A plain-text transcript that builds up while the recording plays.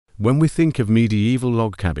When we think of medieval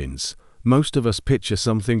log cabins, most of us picture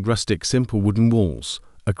something rustic, simple wooden walls,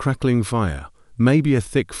 a crackling fire, maybe a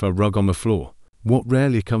thick fur rug on the floor. What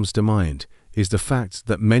rarely comes to mind is the fact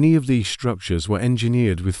that many of these structures were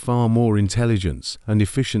engineered with far more intelligence and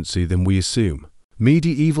efficiency than we assume.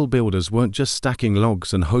 Medieval builders weren't just stacking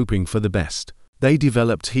logs and hoping for the best. They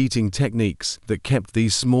developed heating techniques that kept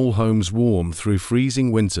these small homes warm through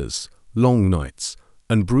freezing winters, long nights,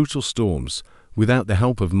 and brutal storms without the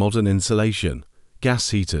help of modern insulation,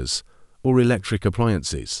 gas heaters, or electric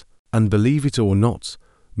appliances. And believe it or not,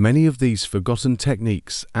 many of these forgotten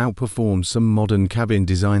techniques outperform some modern cabin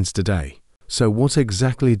designs today. So what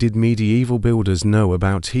exactly did medieval builders know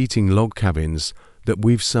about heating log cabins that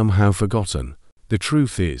we've somehow forgotten? The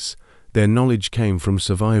truth is, their knowledge came from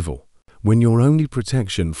survival. When your only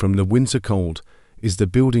protection from the winter cold is the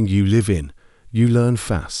building you live in, you learn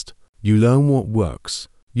fast. You learn what works.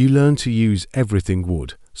 You learn to use everything: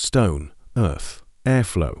 wood, stone, earth,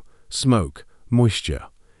 airflow, smoke, moisture,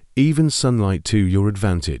 even sunlight to your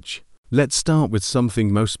advantage. Let's start with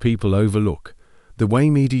something most people overlook: the way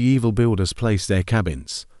medieval builders placed their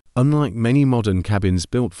cabins. Unlike many modern cabins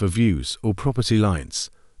built for views or property lines,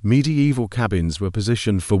 medieval cabins were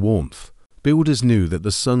positioned for warmth. Builders knew that the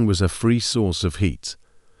sun was a free source of heat,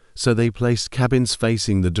 so they placed cabins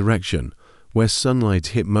facing the direction where sunlight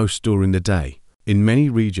hit most during the day. In many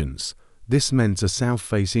regions, this meant a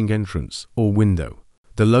south-facing entrance or window.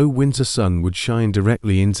 The low winter sun would shine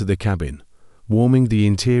directly into the cabin, warming the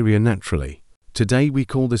interior naturally. Today we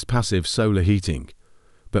call this passive solar heating,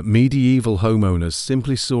 but medieval homeowners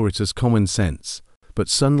simply saw it as common sense. But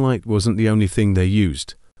sunlight wasn't the only thing they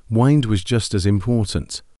used. Wind was just as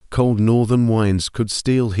important. Cold northern winds could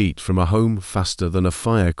steal heat from a home faster than a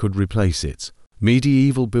fire could replace it.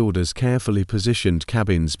 Medieval builders carefully positioned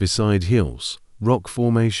cabins beside hills, rock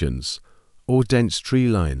formations, or dense tree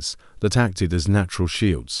lines that acted as natural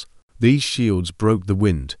shields. These shields broke the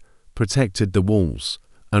wind, protected the walls,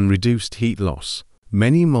 and reduced heat loss.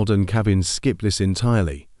 Many modern cabins skip this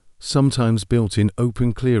entirely, sometimes built in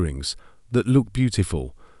open clearings that look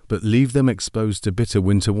beautiful but leave them exposed to bitter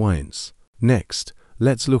winter winds. Next,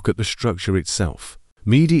 let's look at the structure itself.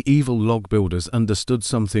 Medieval log builders understood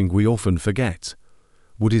something we often forget.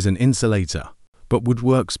 Wood is an insulator, but wood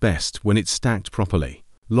works best when it's stacked properly.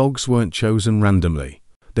 Logs weren't chosen randomly.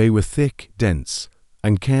 They were thick, dense,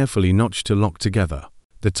 and carefully notched to lock together.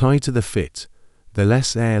 The tighter the fit, the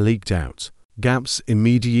less air leaked out. Gaps in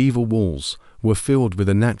medieval walls were filled with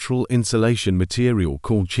a natural insulation material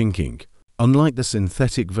called chinking. Unlike the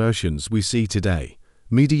synthetic versions we see today,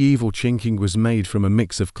 medieval chinking was made from a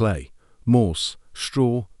mix of clay, moss,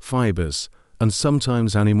 straw, fibers, and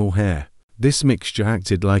sometimes animal hair. This mixture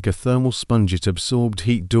acted like a thermal sponge. It absorbed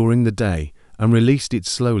heat during the day and released it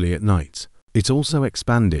slowly at night. It also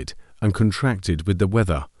expanded and contracted with the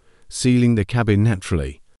weather, sealing the cabin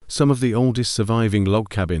naturally. Some of the oldest surviving log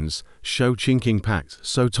cabins show chinking packed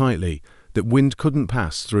so tightly that wind couldn't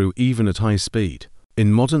pass through even at high speed.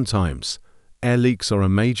 In modern times, air leaks are a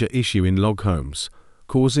major issue in log homes,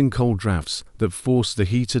 causing cold drafts that force the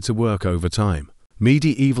heater to work over time.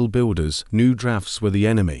 Medieval builders knew drafts were the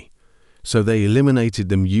enemy, so they eliminated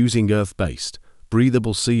them using earth-based,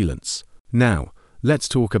 breathable sealants. Now, let's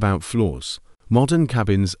talk about floors. Modern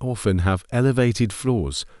cabins often have elevated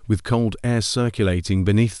floors with cold air circulating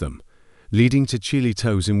beneath them, leading to chilly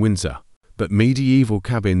toes in winter. But medieval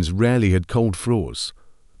cabins rarely had cold floors,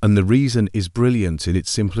 and the reason is brilliant in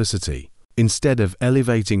its simplicity. Instead of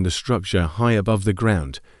elevating the structure high above the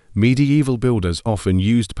ground, medieval builders often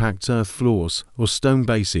used packed earth floors or stone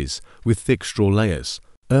bases with thick straw layers.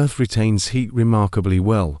 Earth retains heat remarkably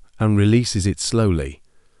well and releases it slowly,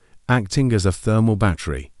 acting as a thermal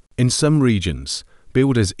battery. In some regions,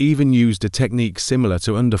 builders even used a technique similar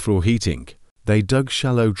to underfloor heating. They dug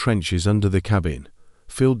shallow trenches under the cabin,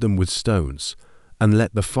 filled them with stones, and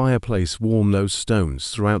let the fireplace warm those stones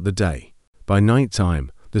throughout the day. By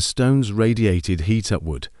nighttime, the stones radiated heat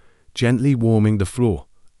upward, gently warming the floor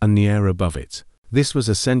and the air above it. This was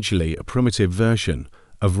essentially a primitive version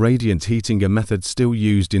of radiant heating, a method still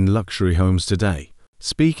used in luxury homes today.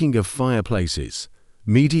 Speaking of fireplaces,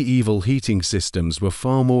 medieval heating systems were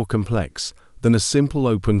far more complex than a simple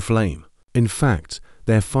open flame. In fact,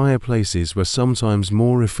 their fireplaces were sometimes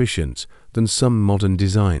more efficient than some modern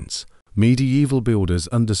designs. Medieval builders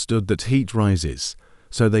understood that heat rises,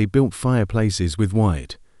 so they built fireplaces with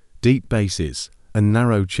wide, deep bases and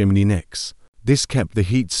narrow chimney necks. This kept the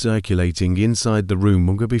heat circulating inside the room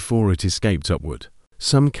longer before it escaped upward.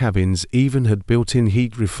 Some cabins even had built-in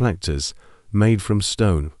heat reflectors made from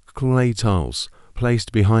stone, clay tiles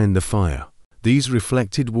placed behind the fire. These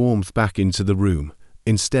reflected warmth back into the room,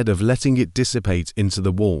 instead of letting it dissipate into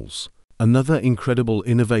the walls. Another incredible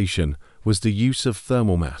innovation was the use of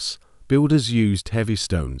thermal mass. Builders used heavy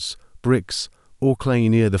stones, bricks, or clay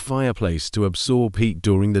near the fireplace to absorb heat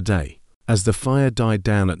during the day. As the fire died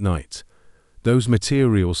down at night, those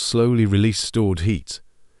materials slowly released stored heat,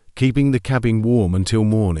 keeping the cabin warm until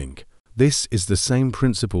morning. This is the same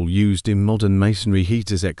principle used in modern masonry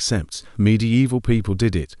heaters, except medieval people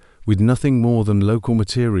did it with nothing more than local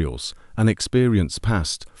materials and experience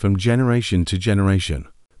passed from generation to generation.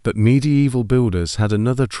 But medieval builders had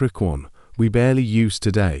another trick one we barely use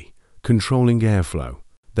today: controlling airflow.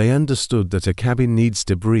 They understood that a cabin needs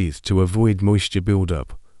to breathe to avoid moisture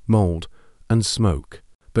buildup, mold, and smoke.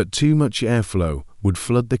 But too much airflow would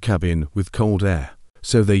flood the cabin with cold air.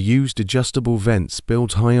 So they used adjustable vents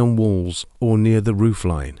built high on walls or near the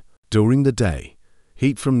roofline. During the day,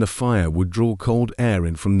 heat from the fire would draw cold air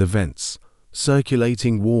in from the vents,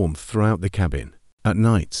 circulating warmth throughout the cabin. At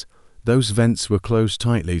night, those vents were closed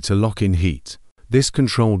tightly to lock in heat. This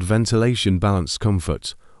controlled ventilation balanced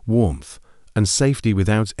comfort, warmth, and safety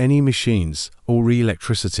without any machines or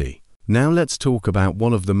electricity. Now let's talk about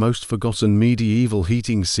one of the most forgotten medieval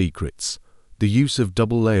heating secrets: the use of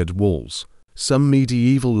double-layered walls. Some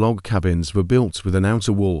medieval log cabins were built with an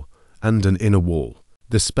outer wall and an inner wall.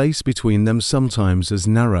 The space between them, sometimes as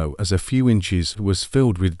narrow as a few inches, was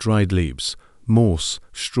filled with dried leaves, moss,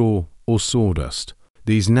 straw, or sawdust.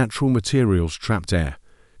 These natural materials trapped air,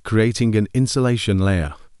 creating an insulation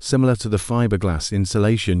layer similar to the fiberglass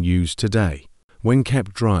insulation used today. When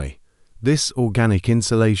kept dry, this organic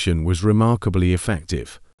insulation was remarkably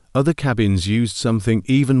effective. Other cabins used something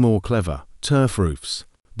even more clever: turf roofs.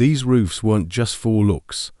 These roofs weren't just for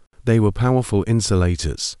looks, they were powerful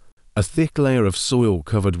insulators. A thick layer of soil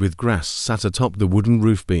covered with grass sat atop the wooden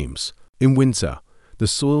roof beams. In winter, the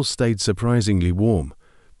soil stayed surprisingly warm,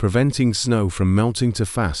 preventing snow from melting too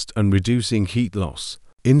fast and reducing heat loss.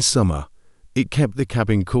 In summer, it kept the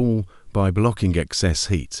cabin cool by blocking excess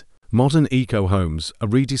heat. Modern eco-homes are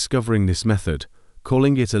rediscovering this method,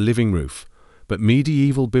 calling it a living roof, but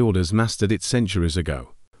medieval builders mastered it centuries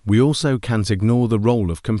ago. We also can't ignore the role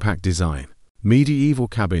of compact design. Medieval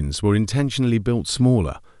cabins were intentionally built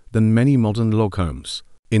smaller than many modern log homes.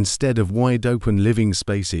 Instead of wide-open living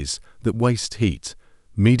spaces that waste heat,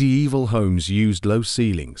 medieval homes used low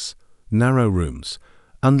ceilings, narrow rooms,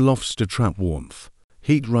 and lofts to trap warmth.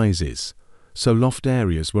 Heat rises, so loft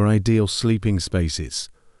areas were ideal sleeping spaces,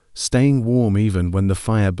 staying warm even when the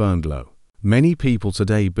fire burned low. Many people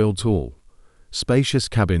today build tall, spacious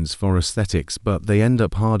cabins for aesthetics, but they end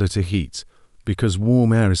up harder to heat because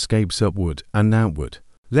warm air escapes upward and outward.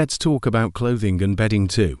 Let's talk about clothing and bedding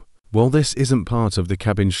too. While this isn't part of the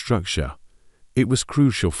cabin structure, it was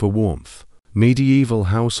crucial for warmth. Medieval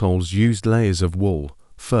households used layers of wool,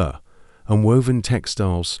 fur, and woven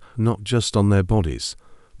textiles not just on their bodies,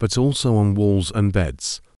 but also on walls and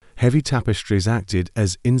beds. Heavy tapestries acted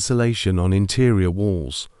as insulation on interior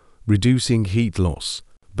walls, reducing heat loss.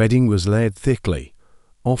 Bedding was layered thickly,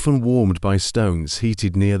 often warmed by stones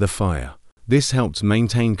heated near the fire. This helped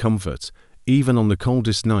maintain comfort, even on the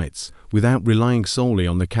coldest nights, without relying solely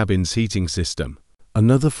on the cabin's heating system.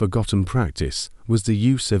 Another forgotten practice was the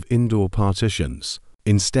use of indoor partitions.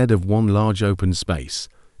 Instead of one large open space,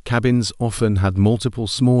 cabins often had multiple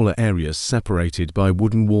smaller areas separated by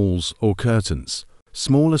wooden walls or curtains.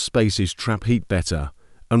 Smaller spaces trap heat better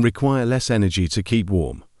and require less energy to keep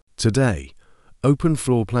warm. Today, open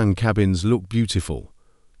floor plan cabins look beautiful,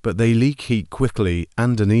 but they leak heat quickly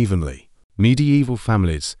and unevenly. Medieval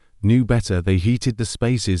families knew better. They heated the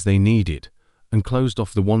spaces they needed and closed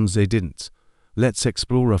off the ones they didn't. Let's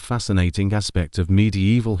explore a fascinating aspect of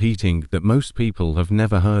medieval heating that most people have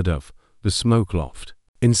never heard of: the smoke loft.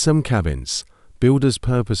 In some cabins, builders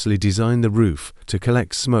purposely designed the roof to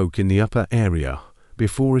collect smoke in the upper area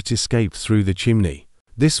before it escaped through the chimney.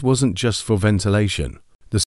 This wasn't just for ventilation.